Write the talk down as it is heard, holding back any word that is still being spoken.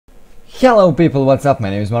Hello people, what's up?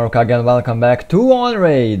 My name is Marukage and welcome back to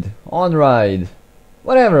ONRAID,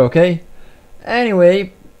 whatever, okay?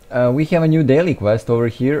 Anyway, we have a new daily quest over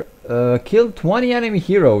here. Kill 20 enemy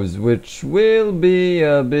heroes, which will be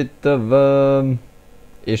a bit of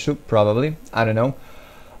issue, probably, I don't know.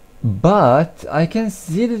 But I can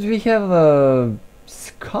see that we have a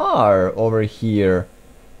Scar over here.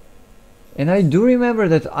 And I do remember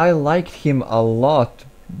that I liked him a lot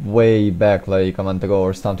way back, like a month ago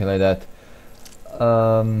or something like that.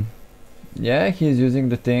 Yeah, he's using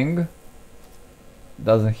the thing.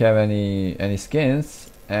 Doesn't have any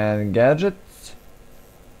skins and gadgets.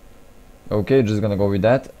 Okay, just gonna go with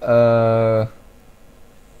that.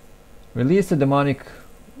 Release a demonic.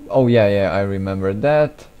 Oh yeah, I remember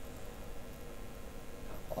that.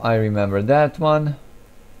 I remember that one.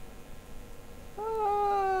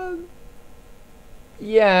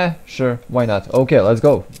 Yeah, sure, why not? Okay, let's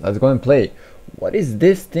go and play. What is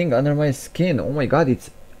this thing under my skin? Oh my god, it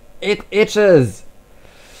itches.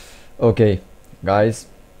 Okay, guys,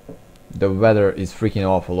 the weather is freaking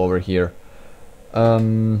awful over here.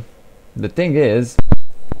 The thing is,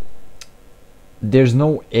 there's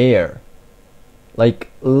no air, like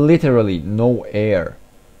literally no air.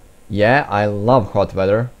 Yeah, I love hot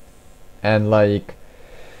weather, and like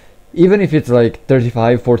even if it's like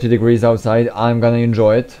 35-40 degrees outside, I'm gonna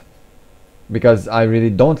enjoy it because I really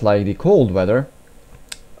don't like the cold weather.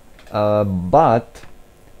 But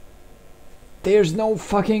there's no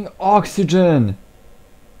fucking oxygen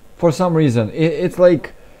for some reason. It's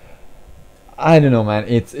like, I don't know, man.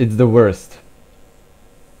 It's the worst,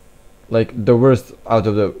 like the worst out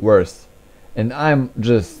of the worst, and I'm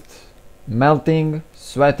just melting,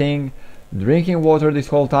 sweating, drinking water this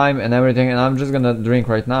whole time and everything, and I'm just gonna drink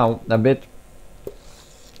right now a bit.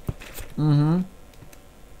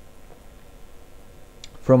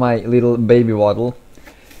 From my little baby waddle,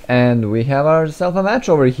 and we have ourselves a match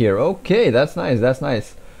over here. Okay, that's nice, that's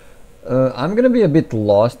nice. I'm gonna be a bit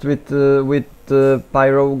lost with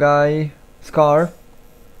Pyro guy Scar,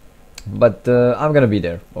 but I'm gonna be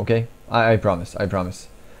there. Okay, I promise, I promise.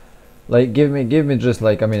 Like give me just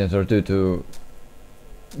like a minute or two to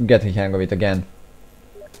get the hang of it again.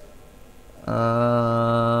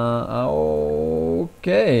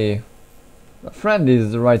 Okay. A friend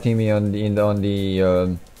is writing me on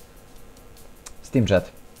the Steam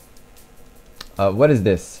chat. What is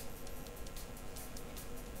this?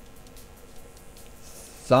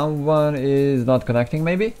 Someone is not connecting,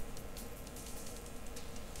 maybe?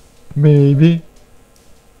 Maybe.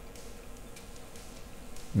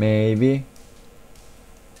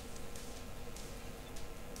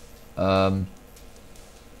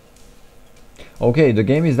 Okay, the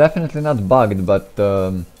game is definitely not bugged, but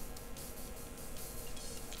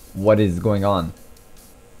what is going on?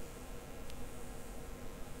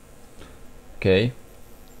 Okay,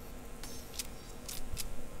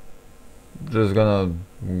 just gonna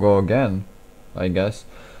go again, I guess.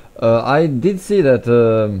 I did see that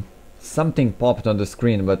something popped on the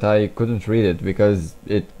screen, but I couldn't read it because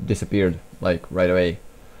it disappeared like right away.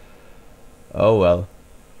 Oh well.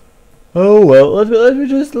 Oh well, let me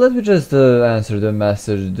just answer the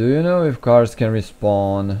message. Do you know if cars can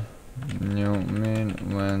respawn? You mean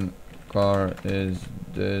when car is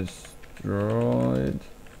destroyed?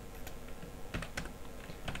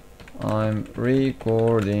 I'm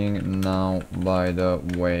recording now, by the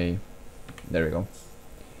way. There we go.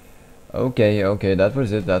 Okay, that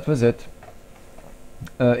was it.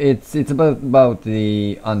 It's about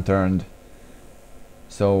the unturned.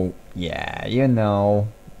 So yeah, you know.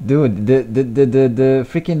 Dude, the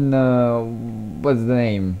freaking what's the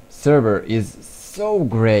name? Server is so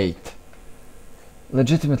great.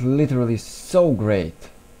 Legitimately, literally so great.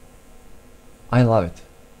 I love it.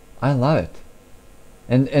 I love it.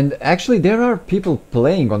 And actually there are people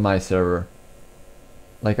playing on my server.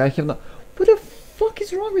 Like I have no. What the fuck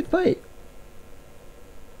is wrong with my?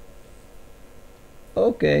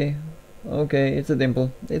 Okay, it's a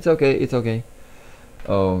dimple. It's okay.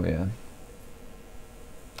 Oh yeah.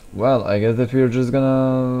 Well, I guess that we're just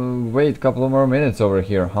gonna wait a couple of more minutes over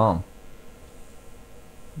here, huh?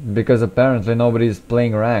 Because apparently nobody's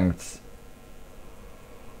playing ranked.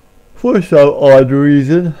 For some odd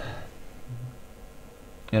reason.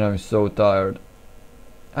 And I'm so tired.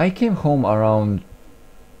 I came home around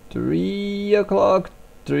 3 o'clock,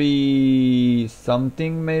 3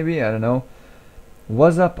 something maybe, I don't know.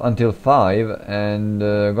 Was up until 5 and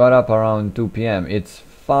got up around 2 p.m. It's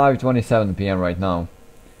 5:27 p.m. right now.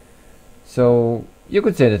 So you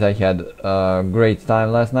could say that I had a great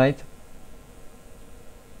time last night.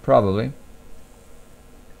 Probably.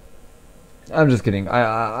 I'm just kidding.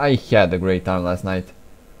 I had a great time last night.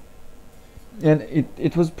 And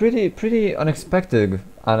it was pretty unexpected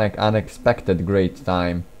great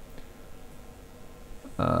time.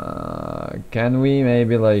 Can we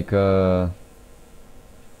maybe like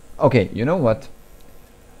okay, you know what?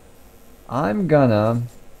 I'm gonna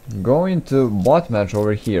go into bot match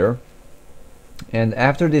over here, and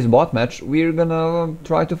after this bot match we're gonna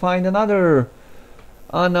try to find another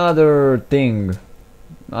thing,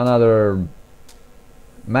 another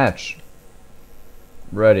match.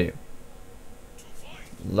 Ready,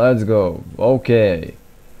 let's go. Okay,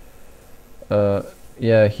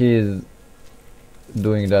 yeah, he's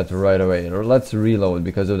doing that right away. Let's reload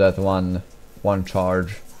because of that one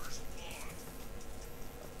charge.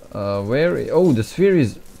 Where? Oh, the sphere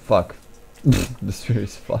is fuck. The sphere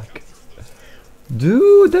is fuck.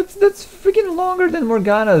 Dude, that's freaking longer than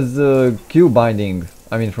Morgana's Q binding.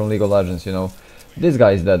 I mean, from League of Legends, you know. This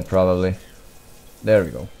guy is dead probably. There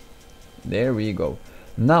we go. There we go.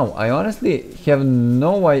 Now, I honestly have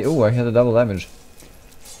no idea. Oh, I had a double damage.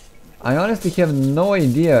 I honestly have no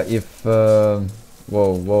idea if. Whoa,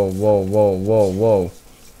 whoa, whoa, whoa, whoa, whoa.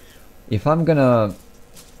 If I'm gonna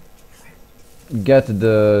get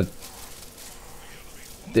the.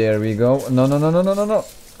 There we go. No, no, no, no, no, no, no.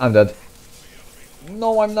 I'm dead.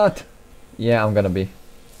 No, I'm not. Yeah, I'm gonna be.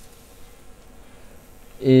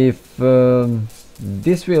 If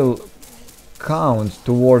this will count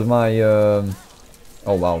toward my oh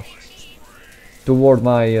wow, toward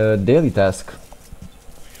my daily task,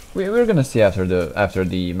 we're gonna see after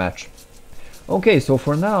the match. Okay, so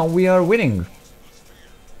for now we are winning.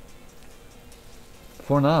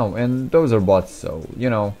 For now, and those are bots, so you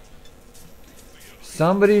know.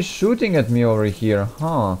 Somebody's shooting at me over here,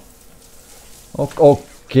 huh?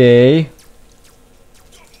 Okay.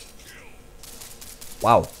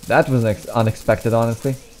 Wow, that was unexpected,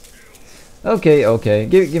 honestly. Okay, okay,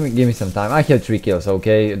 give me some time. I had 3 kills,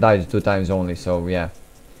 okay, died 2 times only, so yeah.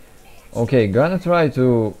 Okay, gonna try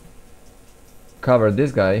to cover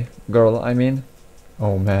this guy, girl, I mean.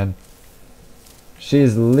 Oh man,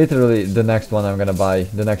 she's literally the next one I'm gonna buy,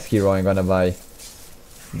 the next hero I'm gonna buy.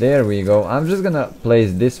 There we go. I'm just gonna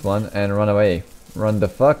place this one and run away. Run the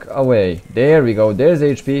fuck away. There we go. There's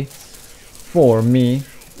HP for me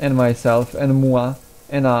and myself and moi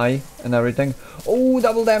and I and everything. Oh,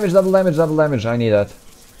 double damage, double damage, double damage. I need that.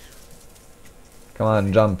 Come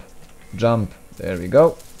on, jump. Jump. There we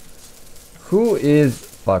go. Who is...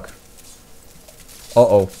 Fuck.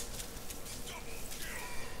 Uh-oh.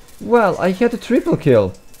 Well, I had a triple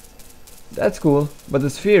kill. That's cool, but the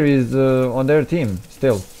sphere is on their team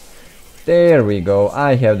still. There we go,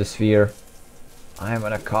 I have the sphere. I'm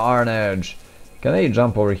on a carnage. Can I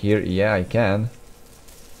jump over here? Yeah, I can.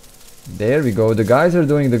 There we go, the guys are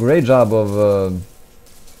doing the great job of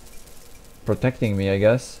protecting me, I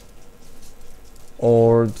guess.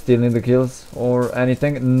 Or stealing the kills or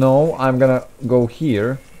anything. No, I'm gonna go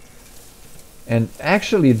here. And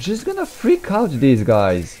actually just gonna freak out these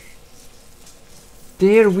guys.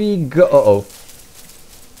 There we go. Uh-oh.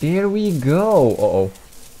 There we go. Uh-oh.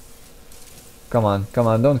 Come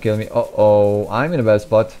on, don't kill me. Uh-oh, I'm in a bad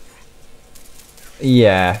spot.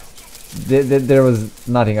 Yeah. There was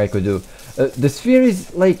nothing I could do. The sphere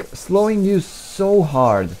is like slowing you so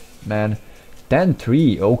hard, man.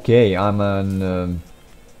 10-3. Okay,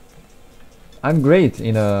 I'm great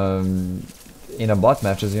in a bot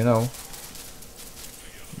matches, you know.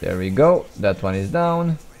 There we go. That one is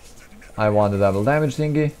down. I want the double damage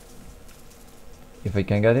thingy. If I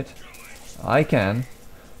can get it. I can.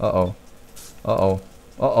 Uh-oh. Uh-oh.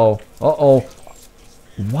 Uh-oh. Uh-oh.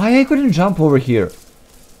 Why I couldn't jump over here?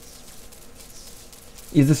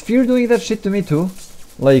 Is the sphere doing that shit to me too?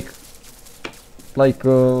 Like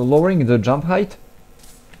lowering the jump height?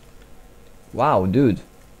 Wow, dude.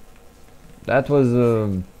 That was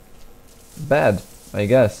bad, I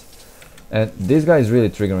guess. And this guy is really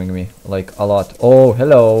triggering me, like, a lot. Oh,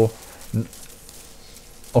 hello.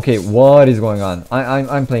 Okay, what is going on?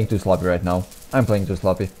 I'm playing too sloppy right now. I'm playing too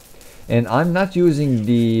sloppy. And I'm not using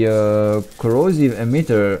the corrosive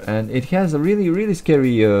emitter, and it has a really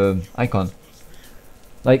scary icon.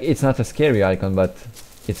 Like, it's not a scary icon, but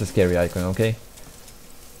it's a scary icon, okay?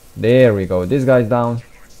 There we go. This guy's down.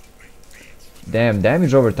 Damn,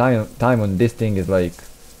 damage over time on this thing is like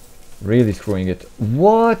really screwing it.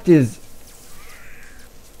 What is...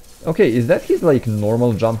 Okay, is that his like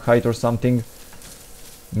normal jump height or something?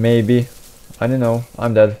 Maybe. I don't know.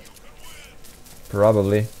 I'm dead.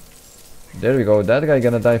 Probably. There we go. That guy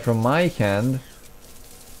gonna die from my hand.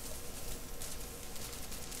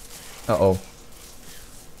 Uh-oh.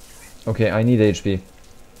 Okay, I need HP.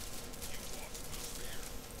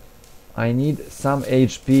 I need some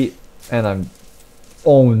HP and I'm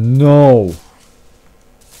Oh no!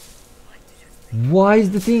 Why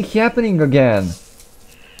is the thing happening again?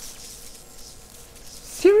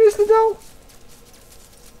 Seriously though?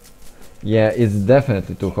 Yeah, it's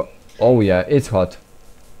definitely too hot. Oh yeah, it's hot.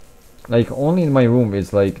 Like, only in my room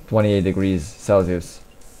it's like 28 degrees Celsius.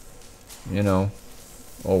 You know.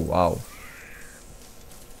 Oh wow.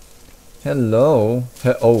 Hello.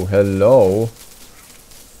 Oh, hello.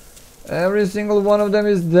 Every single one of them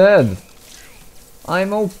is dead.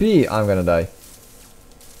 I'm OP. I'm gonna die.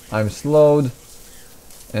 I'm slowed.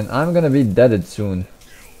 And I'm gonna be deaded soon.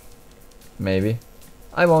 Maybe.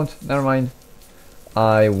 I won't. Never mind.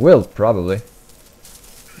 I will, probably.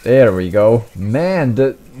 There we go. Man,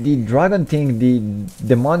 the dragon thing, the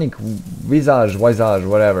demonic visage,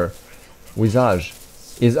 whatever. Visage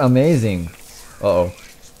is amazing. Uh-oh.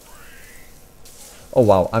 Oh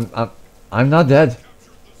wow, I'm not dead.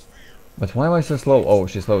 But why am I so slow? Oh,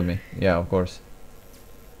 she slowed me. Yeah, of course.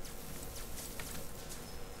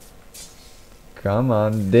 Come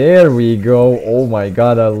on, there we go. Oh my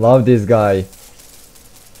god, I love this guy.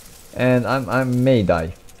 And I may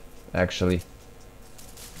die, actually.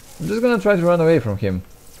 I'm just gonna try to run away from him.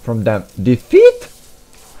 From them. Defeat?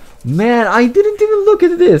 Man, I didn't even look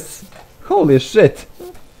at this. Holy shit.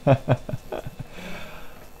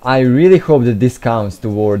 I really hope that this counts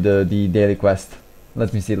toward the daily quest.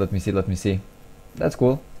 Let me see. That's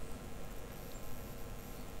cool.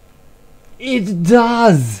 It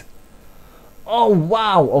does! Oh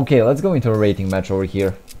wow! Okay, let's go into a rating match over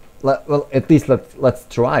here. Well, at least let's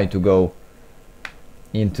try to go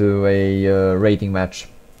into a rating match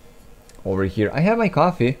over here. I have my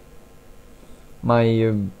coffee.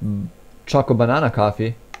 My choco banana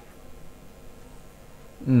coffee.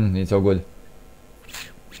 It's so good.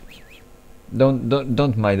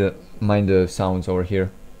 Don't mind the sounds over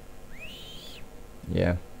here.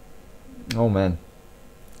 Yeah. Oh man,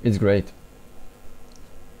 it's great.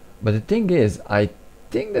 But the thing is, I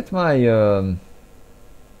think that my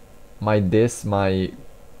my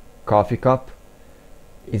coffee cup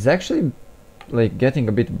is actually like getting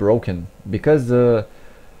a bit broken because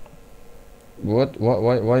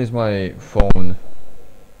why is my phone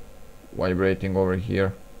vibrating over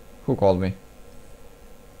here? Who called me?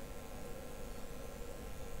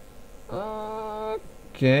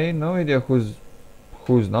 Okay, no idea whose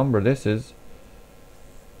number this is.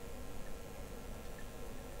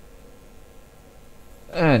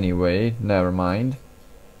 Anyway, never mind.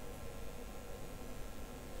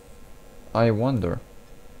 I wonder.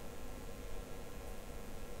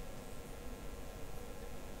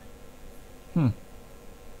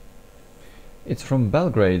 It's from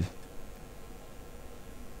Belgrade.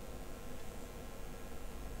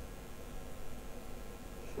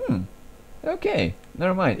 Okay,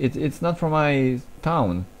 never mind. It's not from my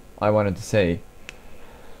town, I wanted to say.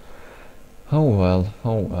 Oh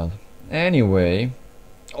well. Anyway,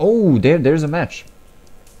 oh, there's a match.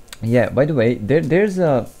 Yeah, by the way, there's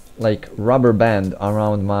a like rubber band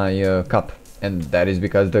around my cup, and that is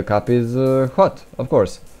because the cup is hot, of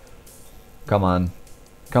course. Come on.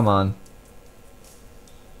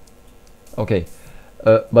 Okay,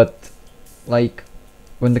 but like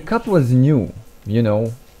when the cup was new, you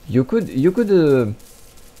know, you could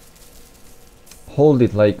hold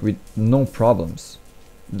it like with no problems.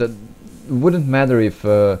 That wouldn't matter if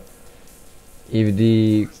the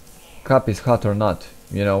cup is hot or not,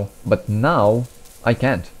 you know. But now I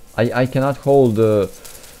can't. I cannot hold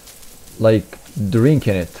like drink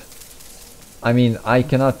in it. I mean, I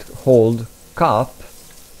cannot hold cup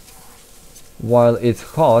while it's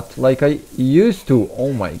hot like I used to.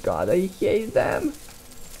 Oh my god, I hate them.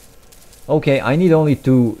 Okay, I need only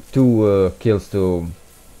two kills to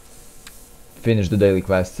finish the daily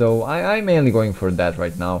quest, so I'm mainly going for that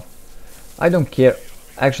right now. I don't care.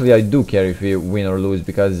 Actually, I do care if we win or lose,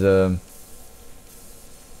 because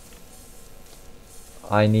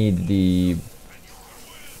I need the...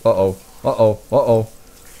 Uh-oh.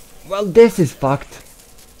 Well, this is fucked.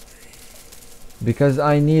 Because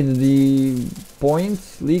I need the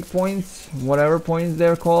points, league points, whatever points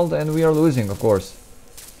they're called, and we are losing, of course.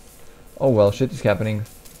 Oh well, shit is happening.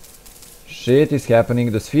 Shit is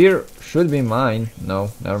happening. The sphere should be mine.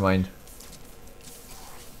 No, never mind.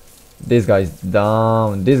 This guy's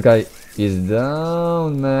down. This guy is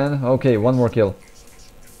down, man. Okay, one more kill.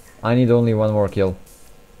 I need only one more kill.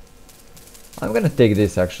 I'm gonna take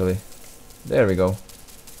this, actually. There we go.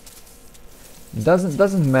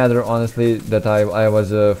 Doesn't matter, honestly, that I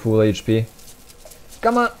was full HP.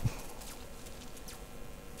 Come on!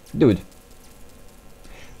 Dude.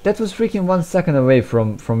 That was freaking 1 second away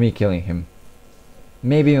from me killing him.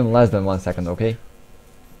 Maybe even less than 1 second, okay?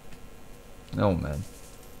 Oh man.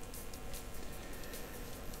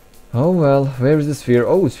 Oh well, where is the sphere?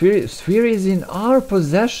 Oh, sphere is in our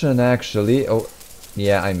possession actually. Oh,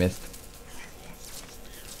 yeah, I missed.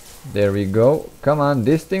 There we go. Come on,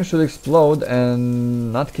 this thing should explode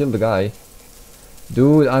and not kill the guy.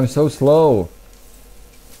 Dude, I'm so slow.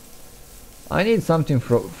 I need something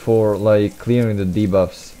for like clearing the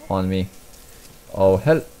debuffs on me. Oh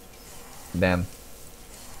hell. Damn.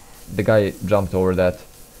 The guy jumped over that.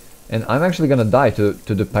 And I'm actually gonna die to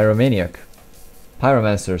the pyromaniac.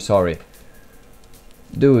 Pyromancer, sorry.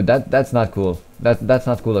 Dude, that's not cool. That's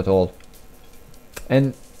not cool at all.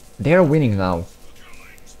 And they're winning now.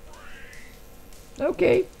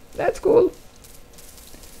 Okay, that's cool.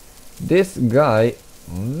 This guy,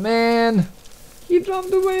 man, he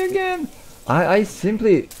jumped away again. I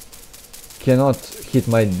simply cannot hit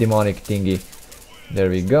my demonic thingy. There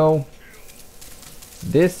we go.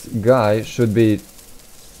 This guy should be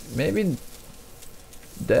maybe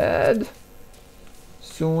dead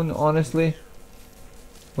soon, honestly.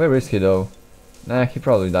 Where is he though? Nah, he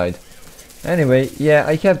probably died. Anyway, yeah,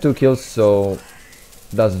 I have 2 kills, so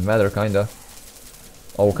doesn't matter, kinda.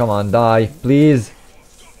 Oh, come on, die, please.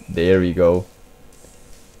 There we go.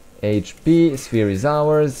 HP, sphere is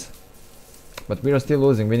ours. But we are still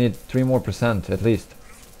losing, we need 3% more at least.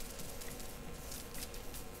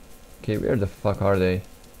 Okay, where the fuck are they?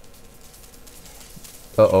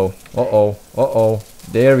 Uh-oh, uh-oh, uh-oh.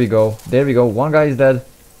 There we go, there we go. One guy is dead.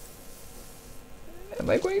 Am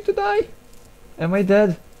I going to die? Am I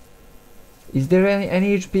dead? Is there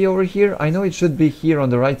any HP over here? I know it should be here on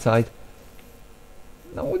the right side.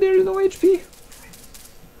 No, there is no HP.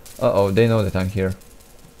 Uh-oh, they know that I'm here.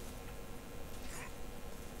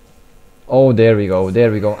 Oh, there we go,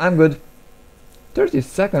 there we go. I'm good. 30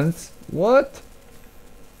 seconds? What?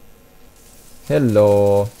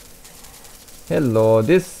 Hello. Hello,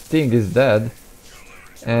 this thing is dead.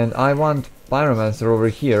 And I want Pyromancer over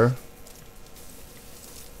here.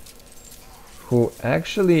 Who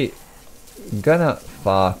actually gonna...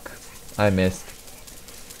 Fuck. I missed.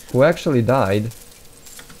 Who actually died.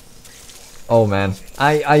 Oh man.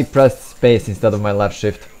 I pressed space instead of my left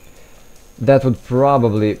shift. That would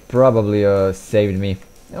probably saved me.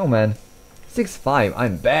 Oh man. 6-5.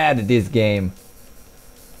 I'm bad at this game.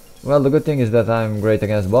 Well, the good thing is that I'm great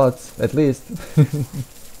against bots, at least.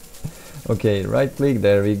 Okay, right click,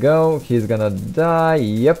 there we go. He's gonna die,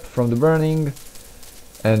 yep, from the burning.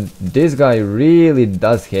 And this guy really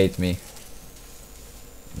does hate me.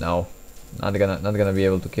 No, not gonna be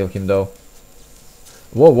able to kill him though.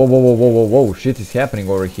 Whoa, whoa, whoa, whoa, whoa, whoa, whoa, shit is happening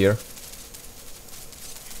over here.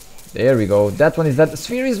 There we go, that one is dead. The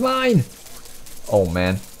sphere is mine! Oh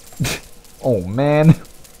man. Oh man.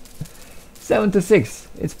 7-6.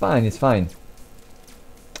 It's fine, it's fine.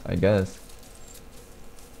 I guess.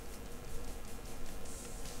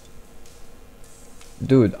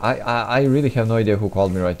 Dude, I really have no idea who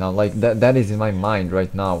called me right now. Like, that is in my mind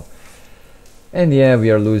right now. And yeah,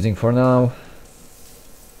 we are losing for now.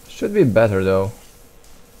 Should be better though.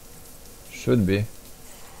 Should be.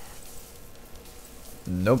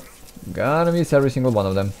 Nope. Gonna miss every single one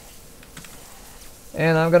of them.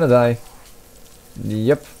 And I'm gonna die.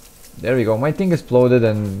 Yep. There we go. My thing exploded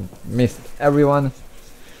and missed everyone.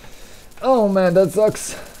 Oh man, that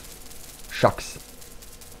sucks. Shucks.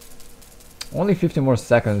 Only 50 more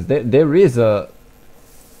seconds. There is a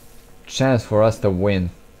chance for us to win.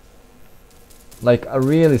 Like a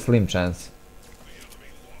really slim chance.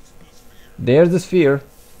 There's the sphere.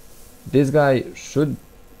 This guy should...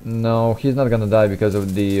 No, he's not gonna die because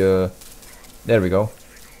of the... There we go.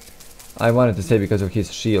 I wanted to say because of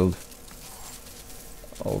his shield.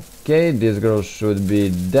 Okay, this girl should be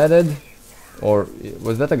deaded. Or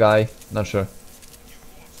was that a guy? Not sure.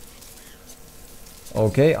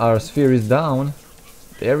 Okay, our sphere is down.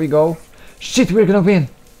 There we go. Shit, we're gonna win!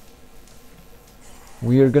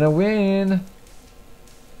 We're gonna win!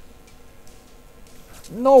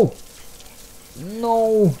 No!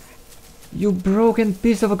 No! You broken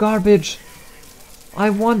piece of garbage! I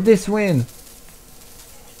want this win!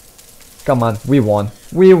 Come on, we won!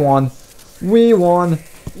 We won! We won!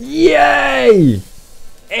 Yay!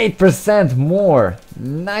 8% more!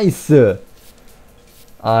 Nice!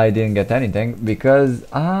 I didn't get anything because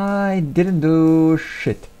I didn't do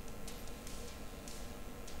shit.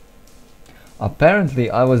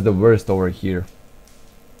 Apparently I was the worst over here.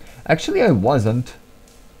 Actually I wasn't.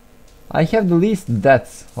 I have the least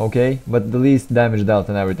deaths, okay? But the least damage dealt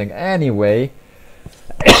and everything. Anyway.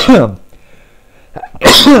 Oh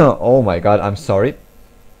my god, I'm sorry.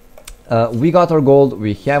 We got our gold,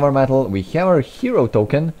 we have our medal, we have our hero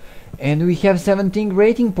token, and we have 17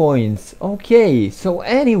 rating points. Okay, so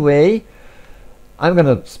anyway, I'm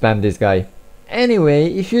gonna spam this guy. Anyway,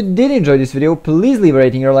 if you did enjoy this video, please leave a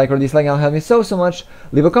rating or like or dislike, it'll help me so much.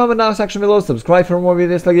 Leave a comment down section below, subscribe for more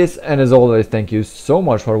videos like this, and as always, thank you so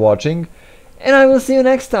much for watching, and I will see you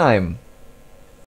next time.